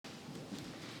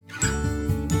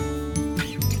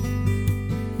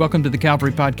Welcome to the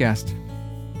Calvary Podcast,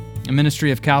 a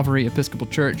ministry of Calvary Episcopal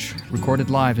Church,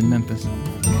 recorded live in Memphis.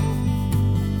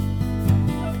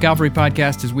 The Calvary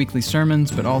Podcast is weekly sermons,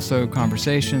 but also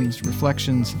conversations,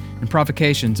 reflections, and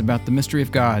provocations about the mystery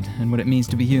of God and what it means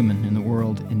to be human in the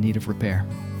world in need of repair.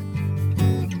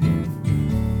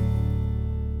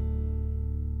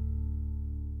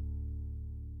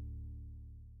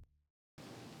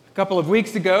 A couple of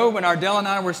weeks ago, when Ardell and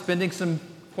I were spending some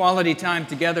quality time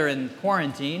together in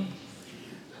quarantine,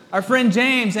 our friend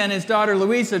James and his daughter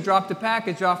Louisa dropped a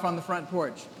package off on the front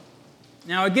porch.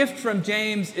 Now, a gift from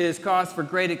James is cause for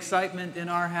great excitement in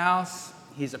our house.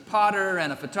 He's a potter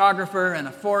and a photographer and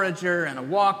a forager and a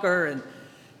walker and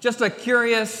just a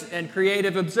curious and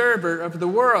creative observer of the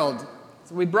world.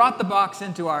 So we brought the box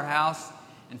into our house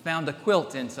and found a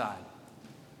quilt inside.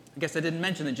 I guess I didn't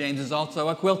mention that James is also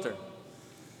a quilter.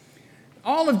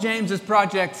 All of James's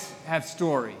projects have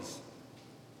stories.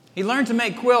 He learned to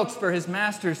make quilts for his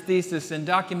master's thesis in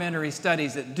documentary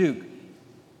studies at Duke.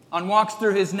 On walks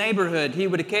through his neighborhood, he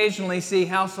would occasionally see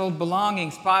household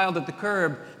belongings piled at the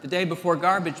curb the day before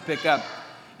garbage pickup,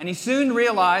 and he soon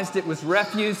realized it was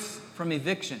refuse from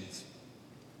evictions,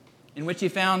 in which he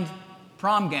found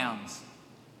prom gowns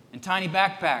and tiny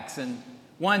backpacks, and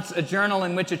once a journal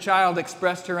in which a child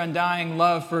expressed her undying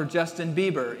love for Justin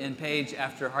Bieber in page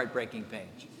after heartbreaking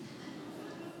page.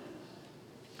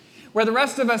 Where the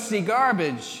rest of us see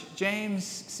garbage, James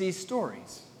sees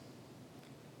stories.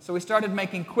 So he started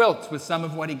making quilts with some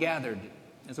of what he gathered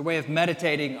as a way of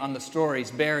meditating on the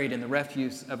stories buried in the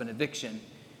refuse of an eviction.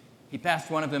 He passed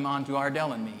one of them on to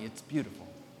Ardell and me. It's beautiful.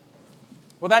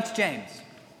 Well, that's James.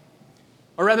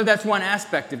 Or rather, that's one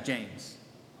aspect of James.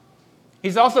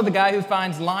 He's also the guy who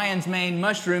finds lion's mane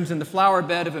mushrooms in the flower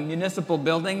bed of a municipal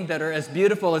building that are as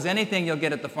beautiful as anything you'll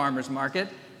get at the farmer's market.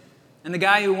 And the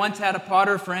guy who once had a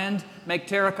potter friend make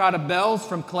terracotta bells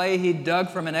from clay he'd dug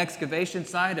from an excavation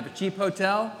site of a cheap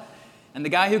hotel. And the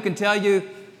guy who can tell you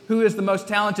who is the most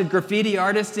talented graffiti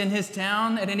artist in his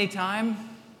town at any time.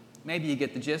 Maybe you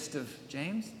get the gist of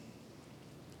James.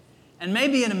 And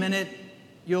maybe in a minute,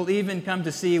 you'll even come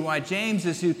to see why James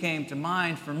is who came to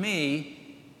mind for me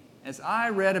as I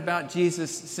read about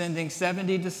Jesus sending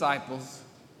 70 disciples,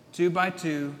 2 by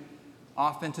 2,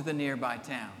 off into the nearby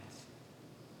towns.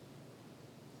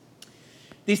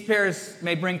 These pairs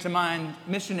may bring to mind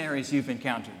missionaries you've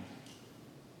encountered.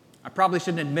 I probably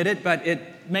shouldn't admit it, but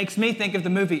it makes me think of the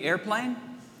movie Airplane.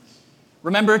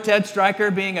 Remember Ted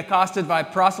Stryker being accosted by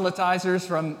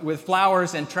proselytizers with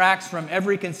flowers and tracts from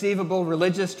every conceivable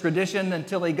religious tradition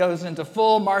until he goes into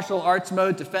full martial arts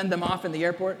mode to fend them off in the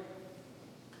airport?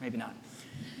 Maybe not.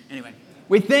 Anyway,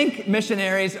 we think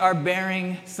missionaries are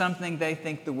bearing something they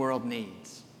think the world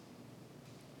needs.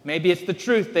 Maybe it's the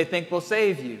truth they think will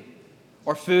save you,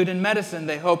 or food and medicine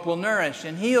they hope will nourish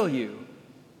and heal you.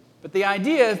 But the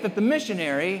idea is that the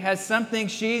missionary has something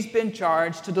she's been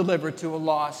charged to deliver to a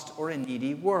lost or a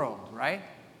needy world, right?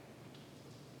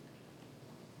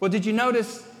 Well, did you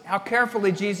notice how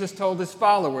carefully Jesus told his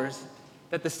followers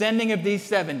that the sending of these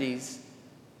 70s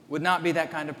would not be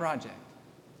that kind of project?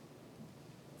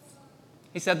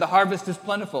 He said, the harvest is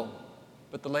plentiful,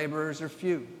 but the laborers are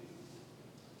few.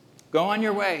 Go on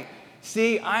your way.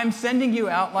 See, I'm sending you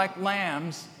out like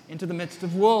lambs into the midst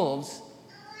of wolves.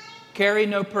 Carry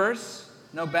no purse,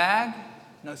 no bag,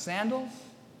 no sandals.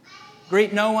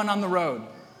 Greet no one on the road.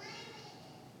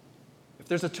 If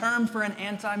there's a term for an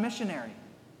anti-missionary,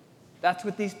 that's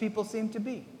what these people seem to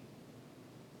be.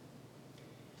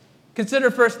 Consider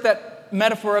first that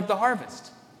metaphor of the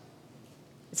harvest.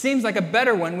 It seems like a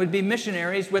better one would be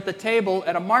missionaries with a table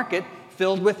at a market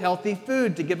filled with healthy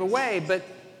food to give away. But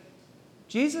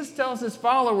Jesus tells his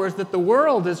followers that the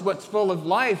world is what's full of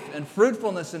life and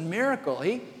fruitfulness and miracle.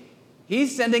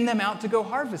 He's sending them out to go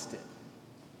harvest it.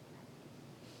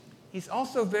 He's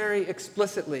also very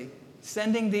explicitly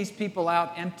sending these people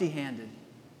out empty-handed,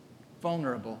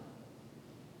 vulnerable.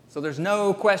 So there's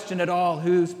no question at all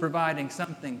who's providing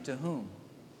something to whom.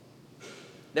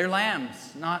 They're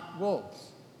lambs, not wolves.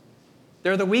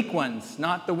 They're the weak ones,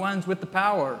 not the ones with the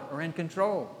power or in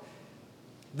control.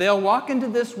 They'll walk into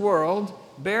this world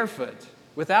barefoot,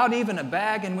 without even a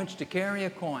bag in which to carry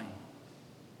a coin,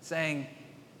 saying,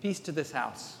 peace to this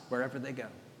house, wherever they go.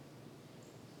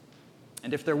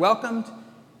 And if they're welcomed,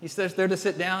 he says they're to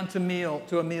sit down to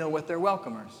a meal with their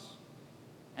welcomers,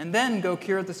 and then go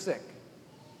cure the sick,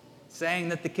 saying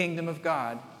that the kingdom of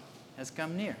God has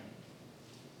come near.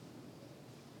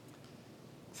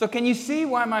 So can you see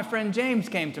why my friend James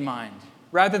came to mind,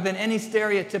 rather than any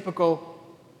stereotypical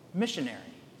missionary?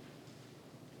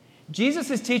 Jesus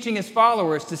is teaching his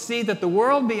followers to see that the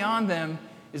world beyond them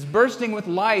is bursting with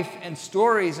life and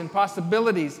stories and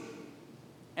possibilities.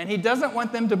 And he doesn't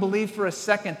want them to believe for a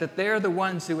second that they're the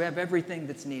ones who have everything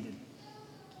that's needed.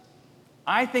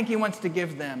 I think he wants to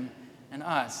give them and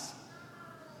us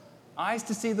eyes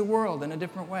to see the world in a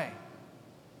different way.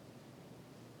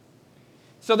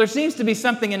 So there seems to be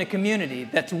something in a community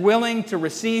that's willing to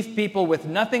receive people with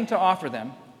nothing to offer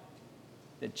them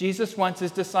that Jesus wants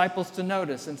his disciples to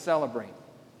notice and celebrate.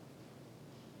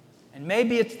 And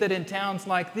maybe it's that in towns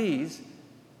like these,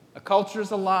 a culture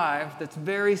is alive that's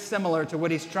very similar to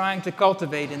what he's trying to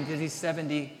cultivate in these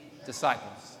 70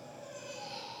 disciples.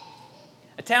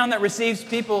 A town that receives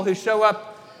people who show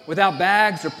up without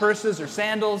bags or purses or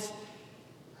sandals.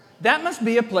 That must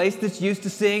be a place that's used to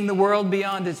seeing the world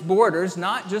beyond its borders,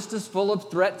 not just as full of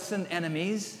threats and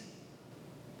enemies,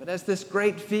 but as this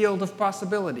great field of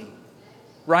possibility,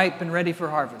 ripe and ready for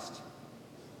harvest.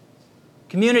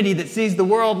 Community that sees the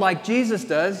world like Jesus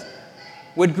does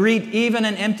would greet even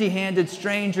an empty-handed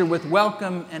stranger with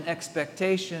welcome and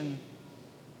expectation,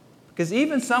 because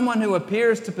even someone who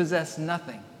appears to possess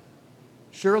nothing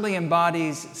surely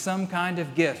embodies some kind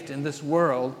of gift in this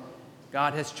world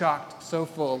God has chocked so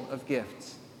full of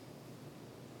gifts.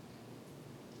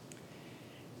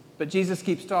 But Jesus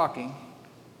keeps talking,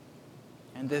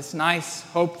 and this nice,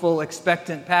 hopeful,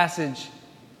 expectant passage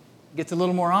gets a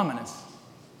little more ominous.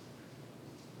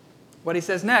 What he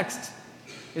says next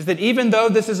is that even though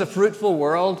this is a fruitful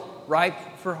world,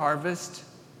 ripe for harvest,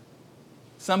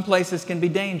 some places can be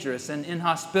dangerous and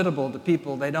inhospitable to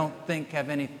people they don't think have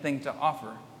anything to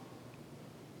offer.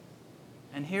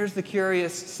 And here's the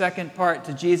curious second part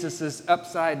to Jesus'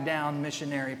 upside-down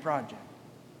missionary project.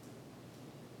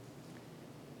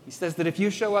 He says that if you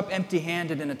show up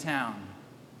empty-handed in a town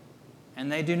and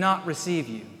they do not receive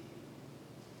you,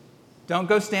 don't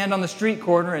go stand on the street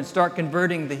corner and start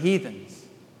converting the heathens.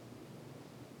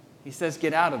 He says,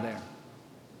 get out of there.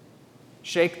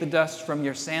 Shake the dust from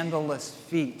your sandalless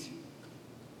feet.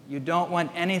 You don't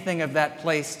want anything of that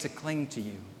place to cling to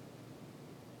you.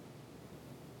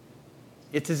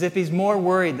 It's as if he's more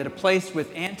worried that a place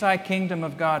with anti-kingdom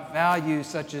of God values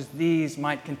such as these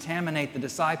might contaminate the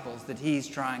disciples that he's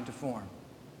trying to form.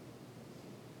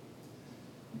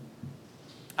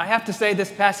 I have to say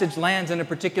this passage lands in a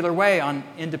particular way on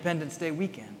Independence Day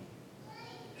weekend.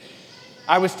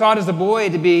 I was taught as a boy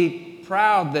to be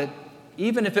proud that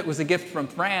even if it was a gift from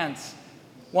France,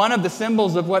 one of the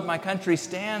symbols of what my country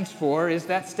stands for is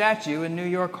that statue in New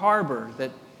York Harbor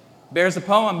that bears a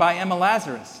poem by Emma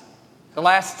Lazarus. The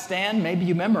last stand, maybe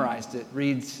you memorized it,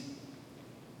 reads,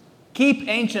 "Keep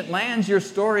ancient lands your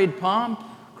storied pomp,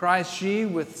 cries she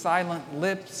with silent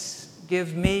lips.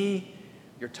 Give me,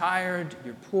 you're tired,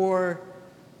 you're poor,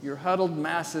 your huddled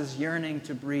masses yearning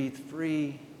to breathe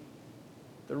free,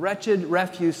 the wretched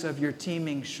refuse of your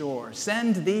teeming shore.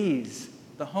 Send these,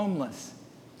 the homeless,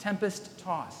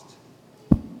 tempest-tossed,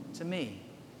 to me."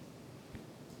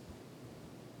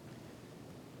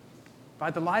 By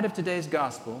the light of today's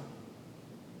gospel,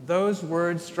 those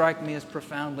words strike me as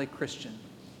profoundly Christian.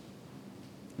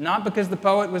 Not because the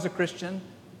poet was a Christian,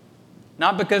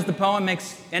 not because the poem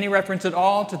makes any reference at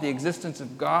all to the existence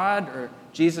of God or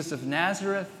Jesus of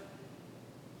Nazareth.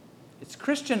 It's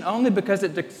Christian only because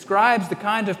it describes the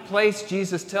kind of place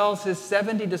Jesus tells his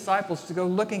 70 disciples to go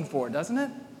looking for, doesn't it?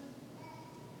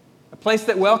 A place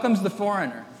that welcomes the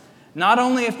foreigner, not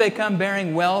only if they come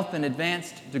bearing wealth and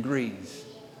advanced degrees,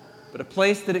 but a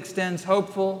place that extends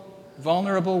hopeful,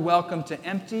 vulnerable welcome to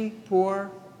empty,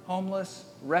 poor, homeless,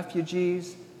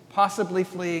 refugees, possibly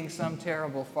fleeing some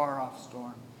terrible far-off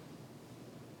storm.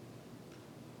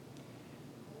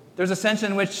 There's a sense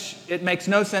in which it makes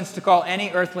no sense to call any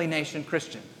earthly nation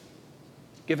Christian,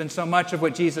 given so much of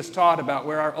what Jesus taught about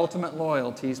where our ultimate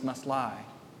loyalties must lie.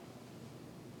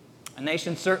 A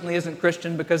nation certainly isn't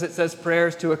Christian because it says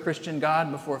prayers to a Christian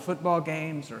God before football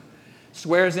games or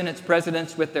swears in its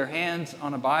presidents with their hands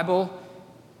on a Bible,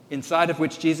 inside of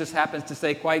which Jesus happens to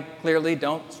say quite clearly,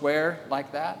 don't swear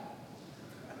like that.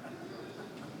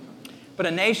 But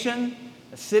a nation,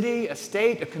 a city, a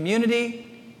state, a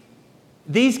community,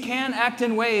 these can act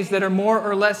in ways that are more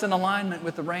or less in alignment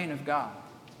with the reign of God.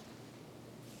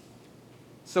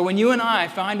 So when you and I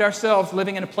find ourselves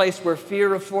living in a place where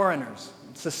fear of foreigners,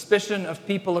 suspicion of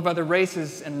people of other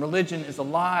races and religion is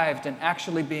alive and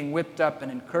actually being whipped up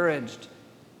and encouraged,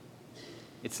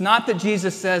 it's not that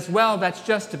Jesus says, well, that's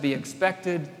just to be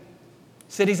expected.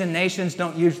 Cities and nations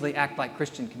don't usually act like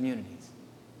Christian communities.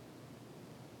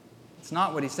 It's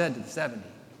not what he said to the 70.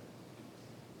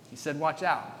 He said, watch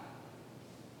out.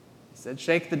 He said,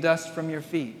 shake the dust from your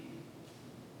feet.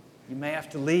 You may have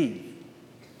to leave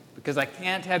because I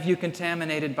can't have you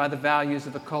contaminated by the values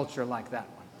of a culture like that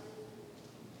one.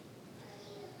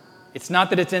 It's not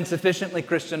that it's insufficiently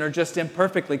Christian or just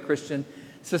imperfectly Christian.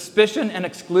 Suspicion and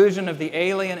exclusion of the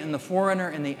alien and the foreigner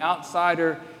and the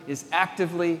outsider is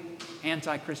actively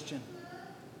anti-Christian.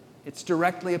 It's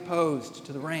directly opposed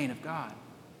to the reign of God.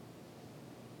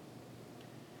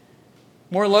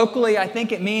 More locally, I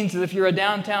think it means that if you're a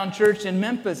downtown church in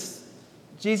Memphis,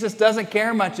 Jesus doesn't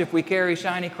care much if we carry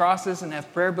shiny crosses and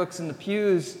have prayer books in the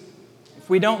pews, if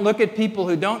we don't look at people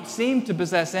who don't seem to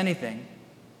possess anything,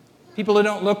 people who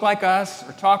don't look like us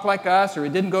or talk like us or who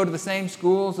didn't go to the same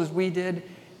schools as we did.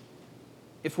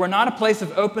 If we're not a place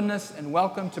of openness and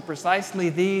welcome to precisely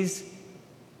these,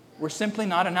 we're simply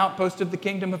not an outpost of the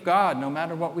kingdom of God, no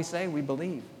matter what we say we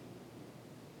believe.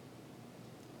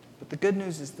 But the good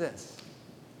news is this.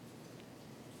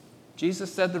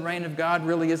 Jesus said the reign of God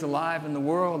really is alive in the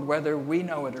world, whether we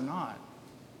know it or not.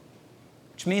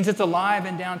 Which means it's alive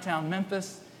in downtown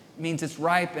Memphis. It means it's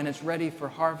ripe and it's ready for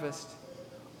harvest.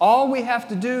 All we have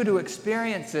to do to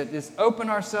experience it is open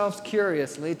ourselves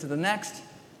curiously to the next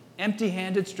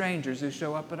empty-handed strangers who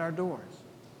show up at our doors.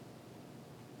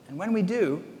 And when we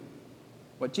do,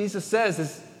 what Jesus says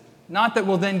is not that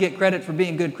we'll then get credit for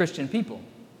being good Christian people.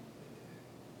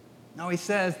 No, he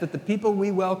says that the people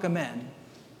we welcome in,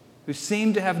 who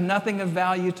seem to have nothing of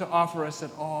value to offer us at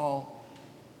all,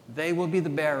 they will be the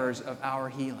bearers of our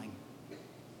healing.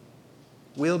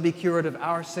 We'll be cured of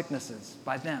our sicknesses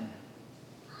by them.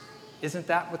 Isn't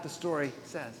that what the story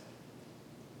says?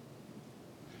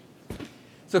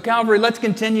 So Calvary, let's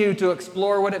continue to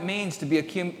explore what it means to be a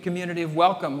community of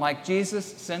welcome, like Jesus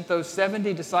sent those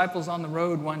 70 disciples on the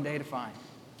road one day to find.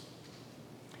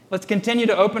 Let's continue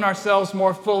to open ourselves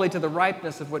more fully to the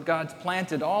ripeness of what God's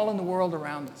planted all in the world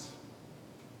around us.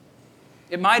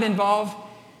 It might involve,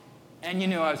 and you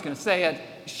knew I was going to say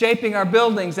it, shaping our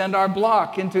buildings and our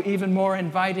block into even more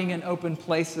inviting and open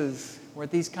places where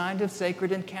these kind of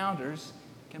sacred encounters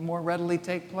can more readily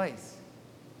take place.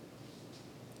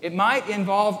 It might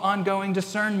involve ongoing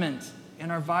discernment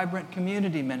in our vibrant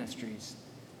community ministries,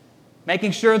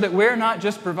 making sure that we're not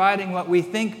just providing what we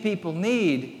think people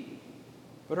need,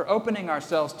 but are opening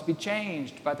ourselves to be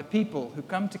changed by the people who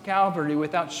come to Calvary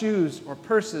without shoes or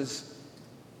purses,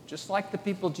 just like the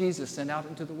people Jesus sent out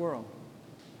into the world.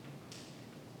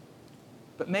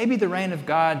 But maybe the reign of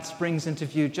God springs into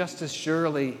view just as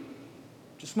surely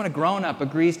just when a grown-up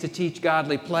agrees to teach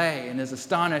godly play and is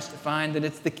astonished to find that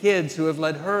it's the kids who have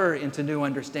led her into new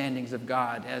understandings of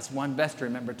God, as one vestry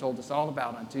member told us all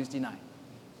about on Tuesday night.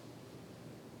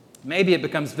 Maybe it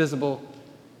becomes visible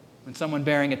when someone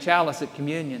bearing a chalice at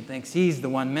communion thinks he's the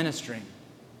one ministering,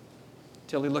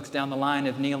 till he looks down the line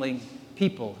of kneeling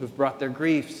people who've brought their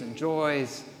griefs and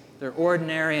joys, their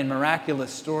ordinary and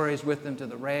miraculous stories with them to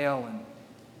the rail, and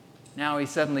now he's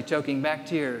suddenly choking back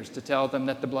tears to tell them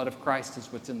that the blood of Christ is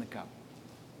what's in the cup.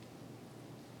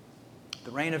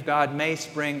 The reign of God may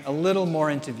spring a little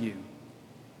more into view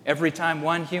every time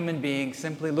one human being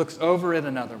simply looks over at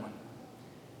another one,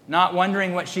 not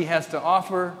wondering what she has to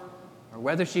offer or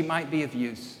whether she might be of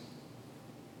use,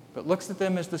 but looks at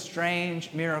them as the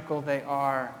strange miracle they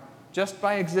are just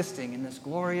by existing in this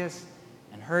glorious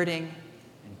and hurting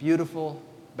and beautiful,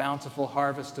 bountiful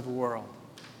harvest of a world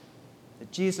that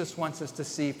Jesus wants us to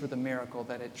see for the miracle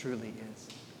that it truly is.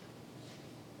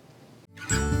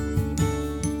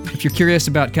 If you're curious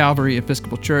about Calvary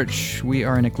Episcopal Church, we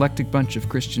are an eclectic bunch of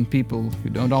Christian people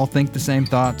who don't all think the same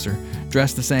thoughts or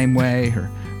dress the same way or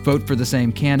vote for the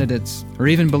same candidates or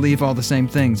even believe all the same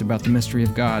things about the mystery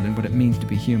of God and what it means to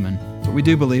be human. But we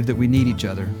do believe that we need each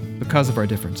other because of our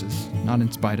differences, not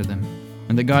in spite of them,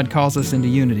 and that God calls us into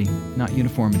unity, not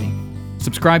uniformity.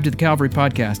 Subscribe to the Calvary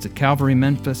Podcast at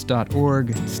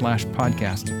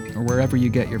calvarymemphis.org/podcast or wherever you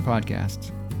get your podcasts.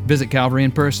 Visit Calvary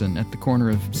in person at the corner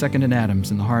of 2nd and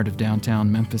Adams in the heart of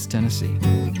downtown Memphis, Tennessee.